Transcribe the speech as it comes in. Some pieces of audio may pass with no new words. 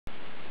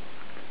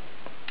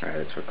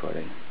Alright, it's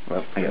recording.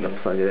 Well, I gotta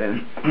plug it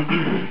in.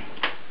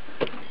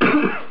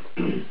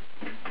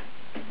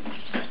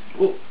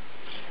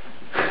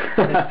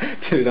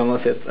 Dude,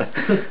 almost hit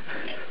the...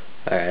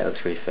 Alright,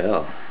 let's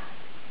refill.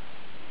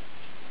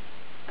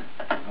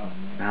 Oh,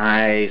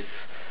 nice.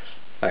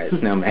 Alright,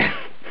 snowman.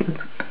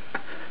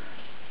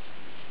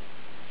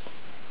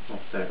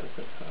 Let's start with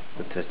the top.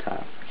 With the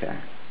top, okay.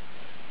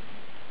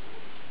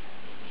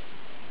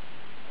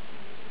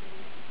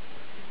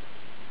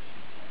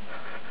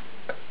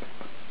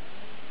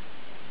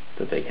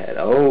 The big head.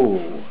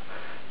 Oh,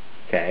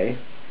 okay.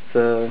 It's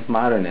a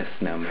modernist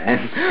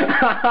snowman.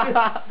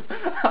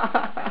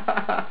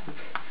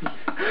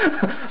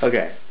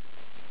 Okay.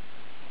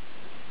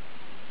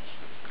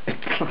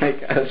 It's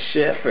like a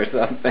ship or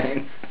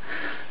something.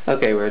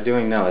 Okay, we're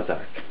doing Noah's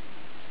Ark.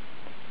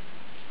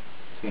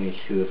 So we need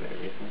 2 of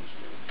everything.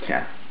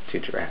 Yeah, 2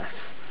 giraffes.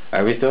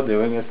 Are we still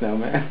doing a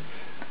snowman?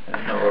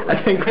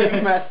 I think we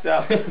messed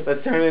up.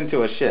 Let's turn it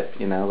into a ship,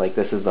 you know, like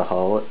this is the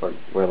hull, or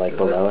we're like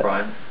below it.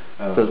 Front?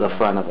 Oh, this is the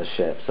front of a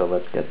ship, so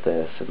let's get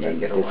this and then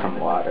do some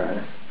water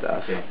and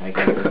stuff. Okay, I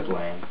got this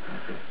line.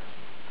 Okay.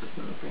 Just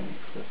gonna bring it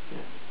close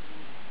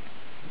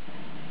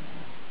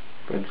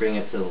to it. Bring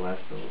it to the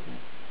left a little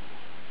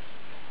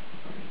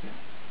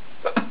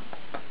bit.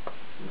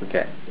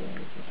 Okay.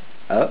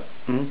 Oh,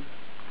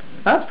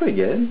 that's pretty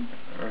good.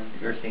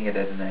 You're seeing it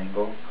at an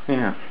angle.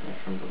 Yeah.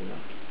 From the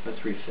left.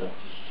 Let's refill.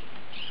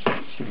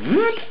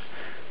 What?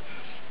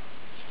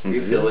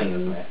 Refilling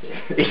is my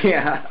favorite.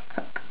 Yeah.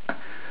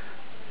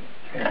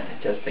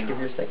 Just think of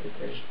your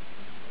secretary.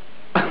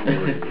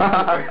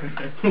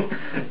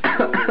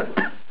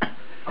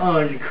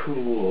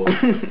 Uncool.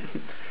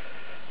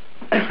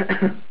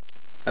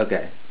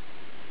 Okay.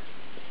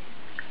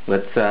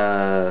 Let's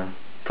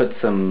put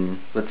some.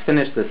 Let's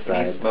finish this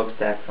side.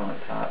 Smokestacks on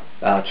top.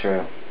 Oh,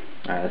 true.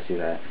 Alright, let's do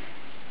that.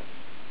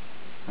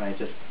 I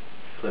just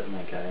flipped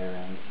my guy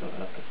around so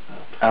up is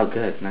up. Oh,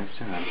 good. Nice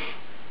job.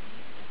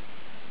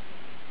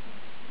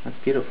 That's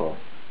beautiful.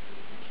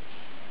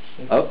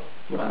 Oh.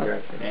 One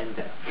direction and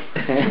down.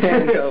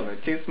 And over.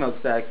 2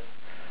 smokestacks.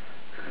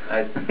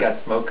 I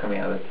got smoke coming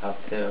out of the top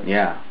too.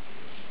 Yeah.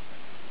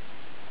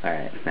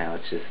 Alright, now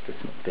it's just this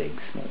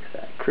big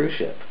smokestack. Cruise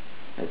ship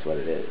is what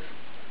it is.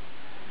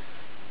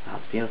 Oh,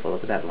 it's beautiful.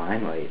 Look at that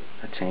line weight.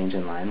 A change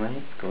in line weight.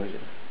 It's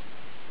gorgeous.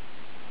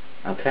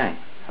 Okay.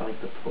 I like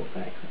the pull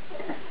back.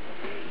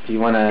 Do you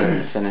want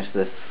to finish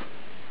this?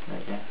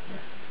 Okay.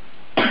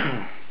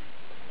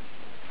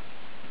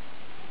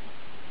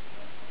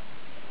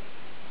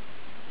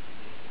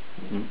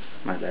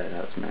 My bad.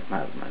 That was my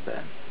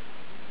bad.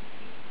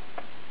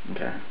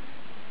 Okay.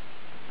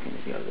 You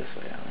need to go this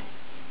way, Allie.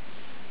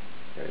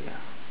 There we go.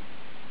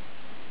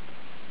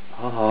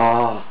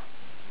 Oh.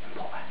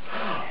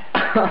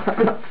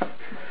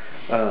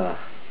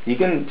 You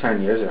can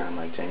turn yours around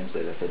like James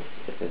did if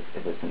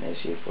it's an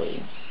issue for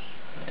you.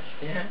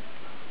 Yeah.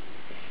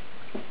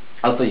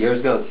 Also,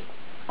 yours goes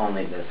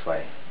only this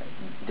way.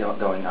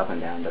 Going up and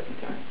down doesn't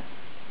do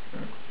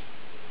anything.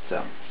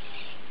 So.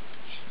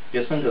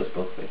 This one goes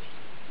both ways.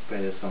 But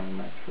it's only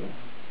my true.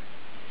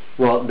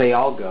 Well, they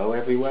all go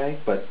every way,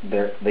 but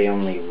they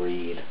only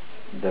read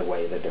the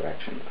way the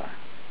directions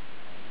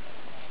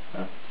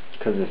are.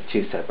 Because there's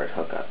 2 separate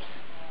hookups.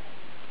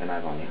 And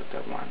I've only hooked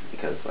up 1.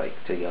 Because, like,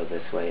 to go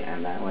this way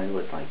and that way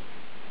would, like...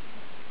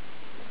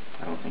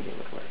 I don't think it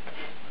would work.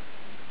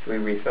 Should we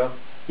refill?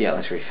 Yeah,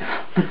 let's refill.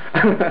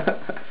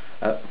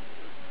 Up.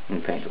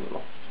 And paint a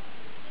little.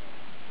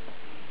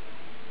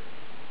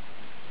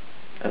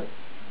 Up.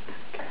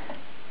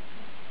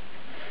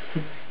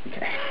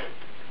 Okay.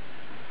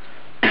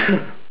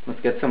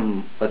 Let's get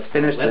some. Let's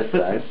finish this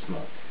side. Let's put some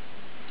smoke.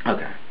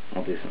 Okay,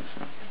 we'll do some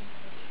smoke.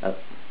 Up.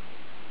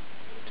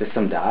 Just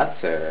some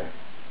dots, or?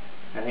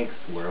 I think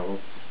swirls.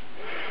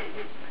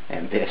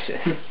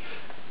 Ambitious.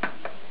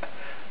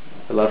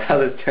 I love how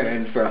this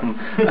turned from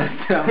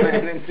a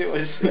snowman into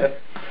a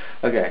ship.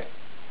 Okay.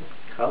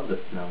 It's called the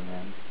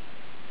snowman.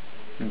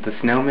 The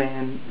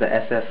snowman, the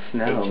SS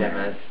Snow.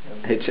 HMS.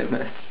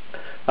 HMS.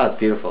 Oh, it's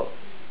beautiful.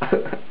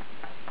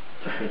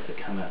 Just needs to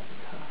come out the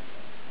top.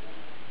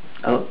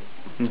 Oh,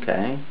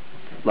 okay.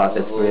 Lot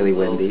that's really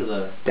windy.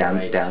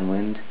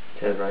 Downwind.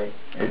 To the right.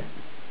 Yeah.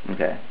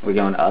 Okay. We're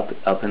going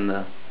up in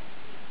the...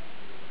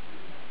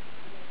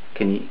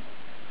 Can you... Is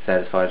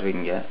that as far as we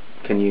can get?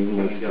 Can you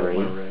move 3?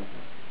 Right.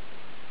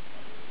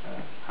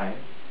 Higher.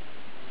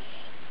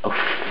 Oh.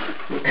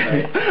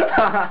 Right.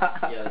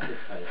 Yeah, that's as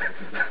high as I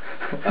can go.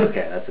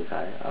 Okay, that's as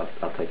high.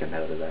 I'll take a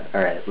note of that.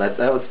 Alright, that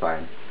was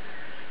fine.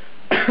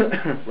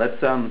 Let's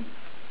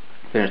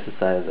finish the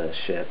side of the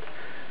ship,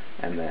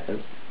 and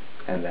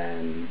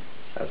then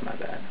that was my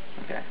bad.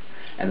 Okay,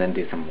 and then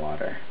do some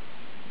water.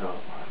 Oh,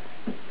 water.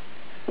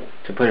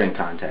 To put it in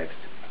context,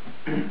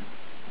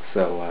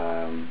 so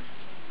I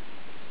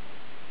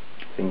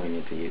think we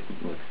need to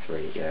move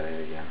 3. Yeah, there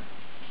we go.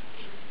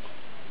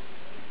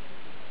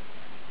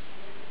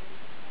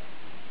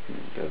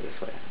 Go this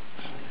way.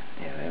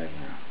 Yeah, there we go.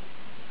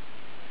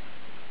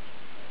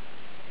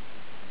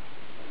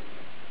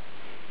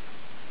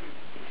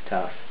 It's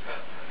tough.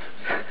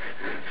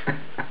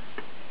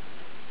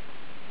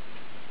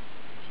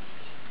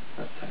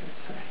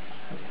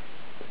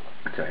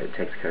 Sorry, it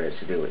takes courage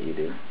to do what you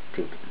do.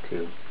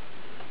 To.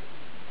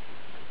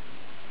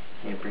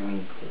 Yeah, bring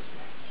me closer.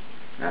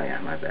 Oh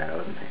yeah, my bad. I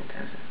wasn't paying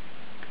attention.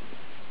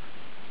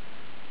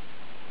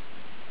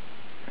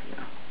 There you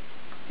go.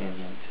 And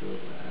then to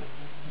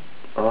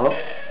Oh.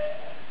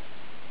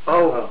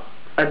 Oh.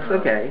 It's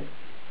okay.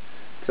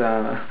 It's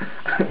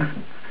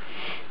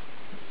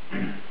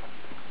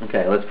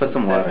okay, let's put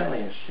some water.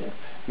 Definitely a ship.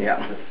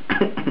 Yeah.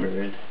 It's a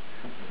bird.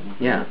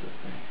 Yeah.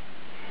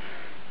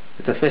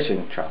 It's a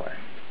fishing trawler.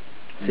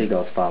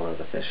 Seagulls follow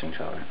the fishing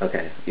trawler.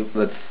 Okay, you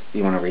want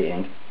to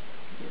re-ink?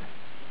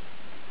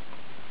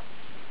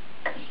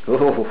 Yeah.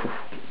 Ooh.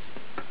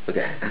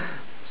 Okay,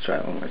 let's try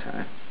it one more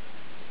time.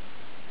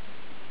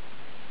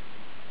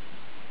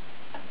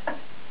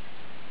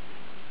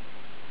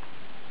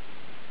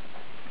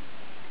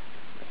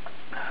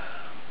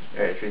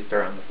 Alright, should we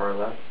start on the far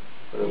left?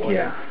 For the water?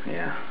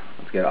 Yeah.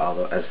 Let's get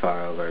as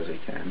far over as we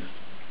can.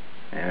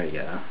 There we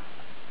go.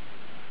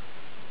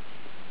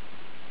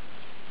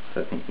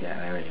 So I think, yeah,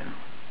 there we go.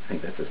 I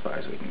think that's as far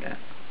as we can get.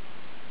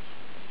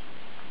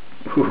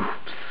 Oops.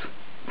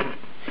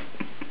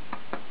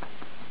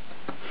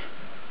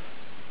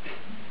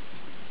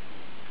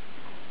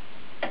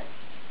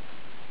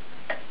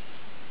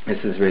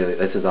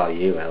 This is all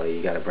you, Ellie.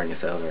 You gotta bring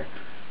us over.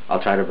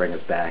 I'll try to bring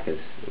us back as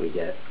we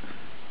get.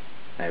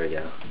 There we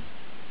go.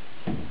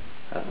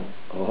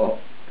 Oh.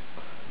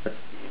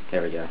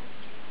 There we go.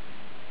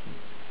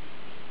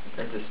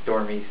 It's a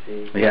stormy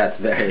sea. Yeah,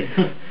 it's very.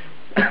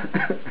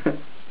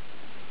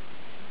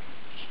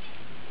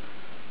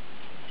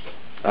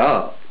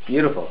 Oh,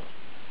 beautiful.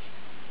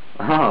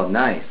 Oh,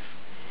 nice.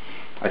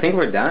 I think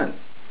we're done.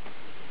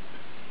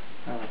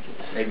 I like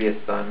it. Maybe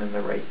a sun in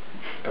the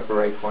upper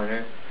right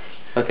corner.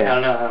 Okay. I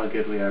don't know how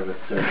good we are with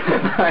surf.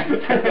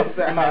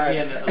 It might be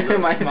in a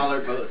little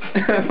smaller boat.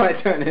 It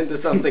might turn into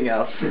something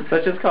else.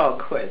 Let's just call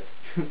it quits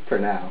for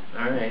now.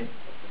 Alright.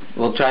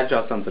 We'll try to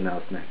draw something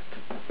else next.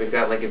 We've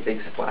got like a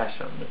big splash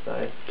on the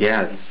side.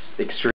 Yeah, it's extreme.